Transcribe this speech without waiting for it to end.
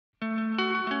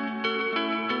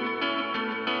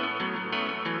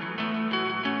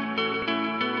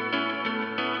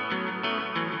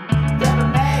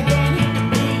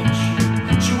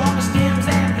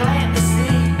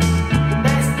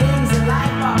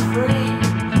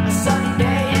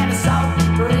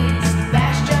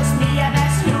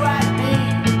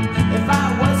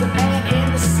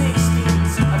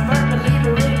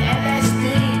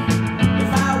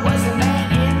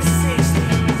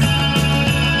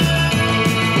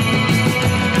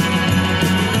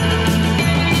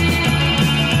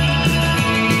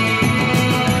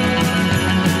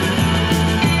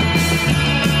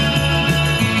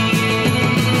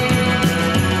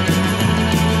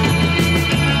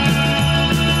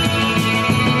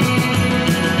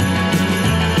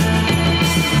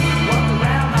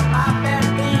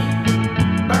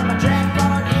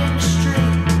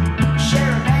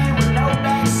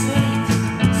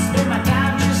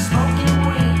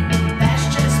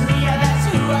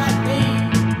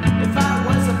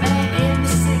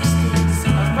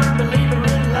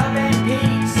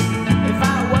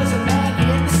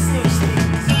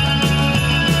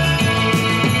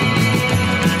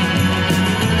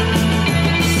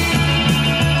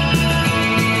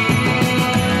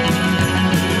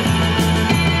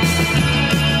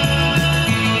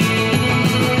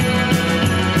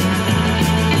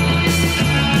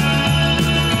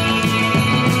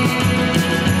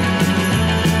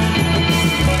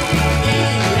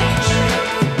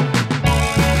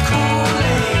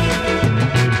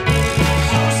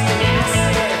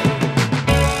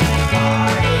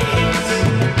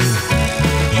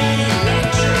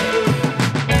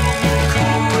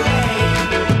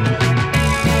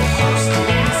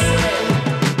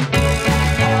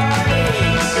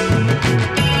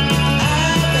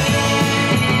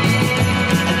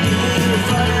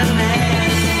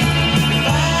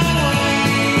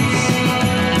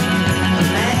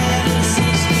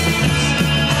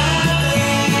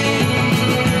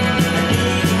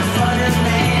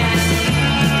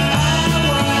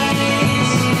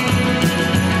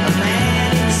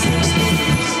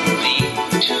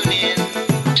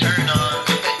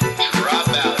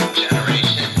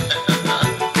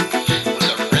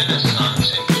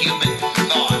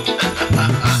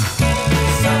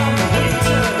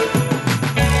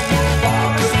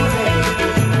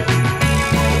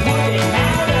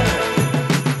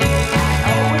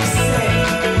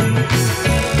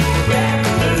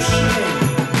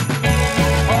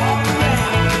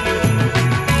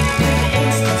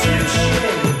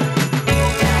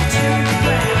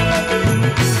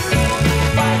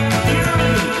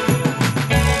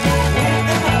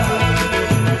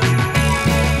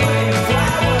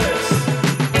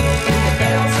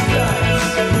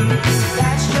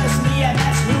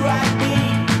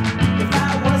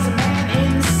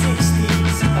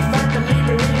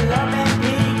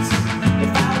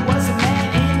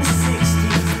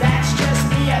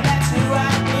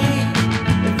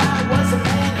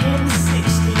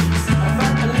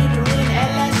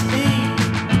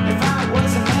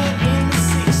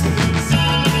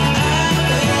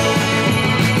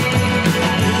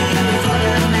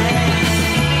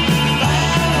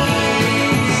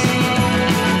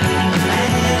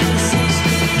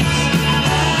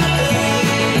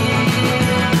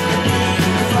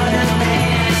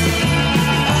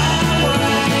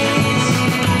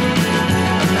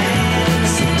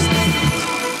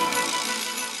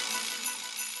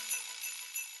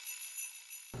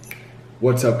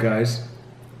What's up, guys?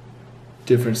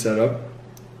 Different setup,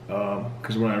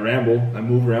 because when I ramble, I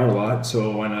move around a lot,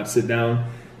 so why not sit down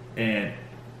and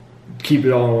keep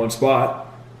it all in one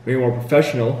spot, make it more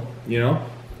professional, you know?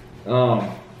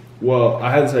 Well, I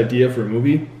had this idea for a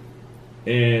movie,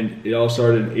 and it all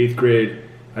started in 8th grade.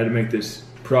 I had to make this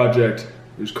project.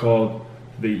 It was called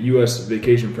the U.S.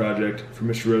 Vacation Project for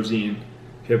Mr. Rosine.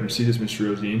 If you happen to see this, Mr.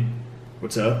 Rosine,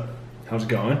 what's up? How's it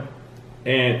going?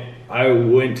 And I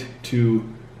went to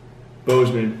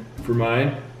Bozeman for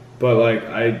mine, but like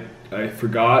I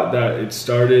forgot that it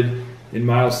started in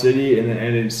Miles City and then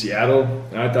ended in Seattle.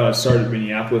 And I thought it started in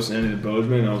Minneapolis and ended in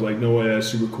Bozeman. And I was like, no way, that's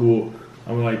super cool.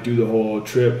 I'm gonna like do the whole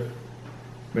trip,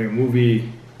 make a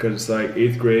movie, because it's like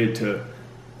 8th grade to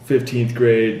 15th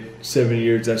grade, 7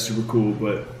 years. That's super cool.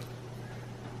 But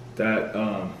that,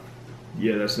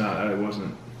 yeah, that's not. It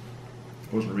wasn't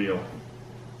real.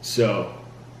 So.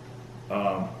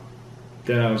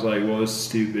 Then I was like, well, this is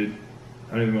stupid.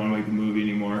 I don't even want to make the movie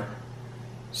anymore.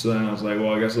 So then I was like,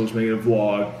 well, I guess I'll just make it a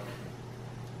vlog.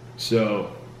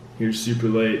 So here's super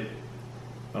late.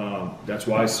 That's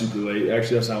why it's super late.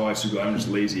 Actually, that's not why it's super late. I'm just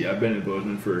lazy. I've been in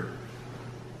Bozeman for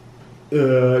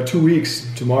 2 weeks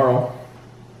tomorrow.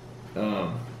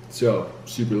 So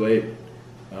super late.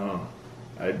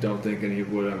 I don't think any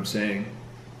of what I'm saying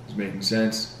is making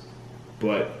sense,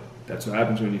 but that's what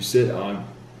happens when you sit on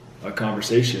a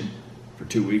conversation for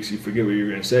 2 weeks. You forget what you're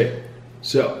going to say.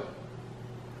 So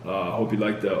hope you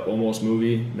liked the almost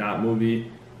movie, not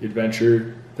movie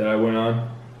adventure that I went on.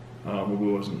 Hope it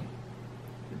wasn't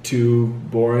too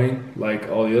boring like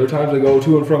all the other times I go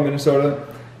to and from Minnesota.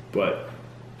 But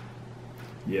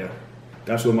yeah,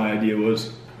 that's what my idea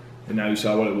was, and now you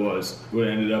saw what it was, what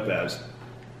it ended up as.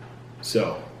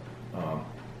 So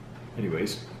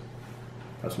anyways,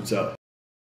 that's what's up.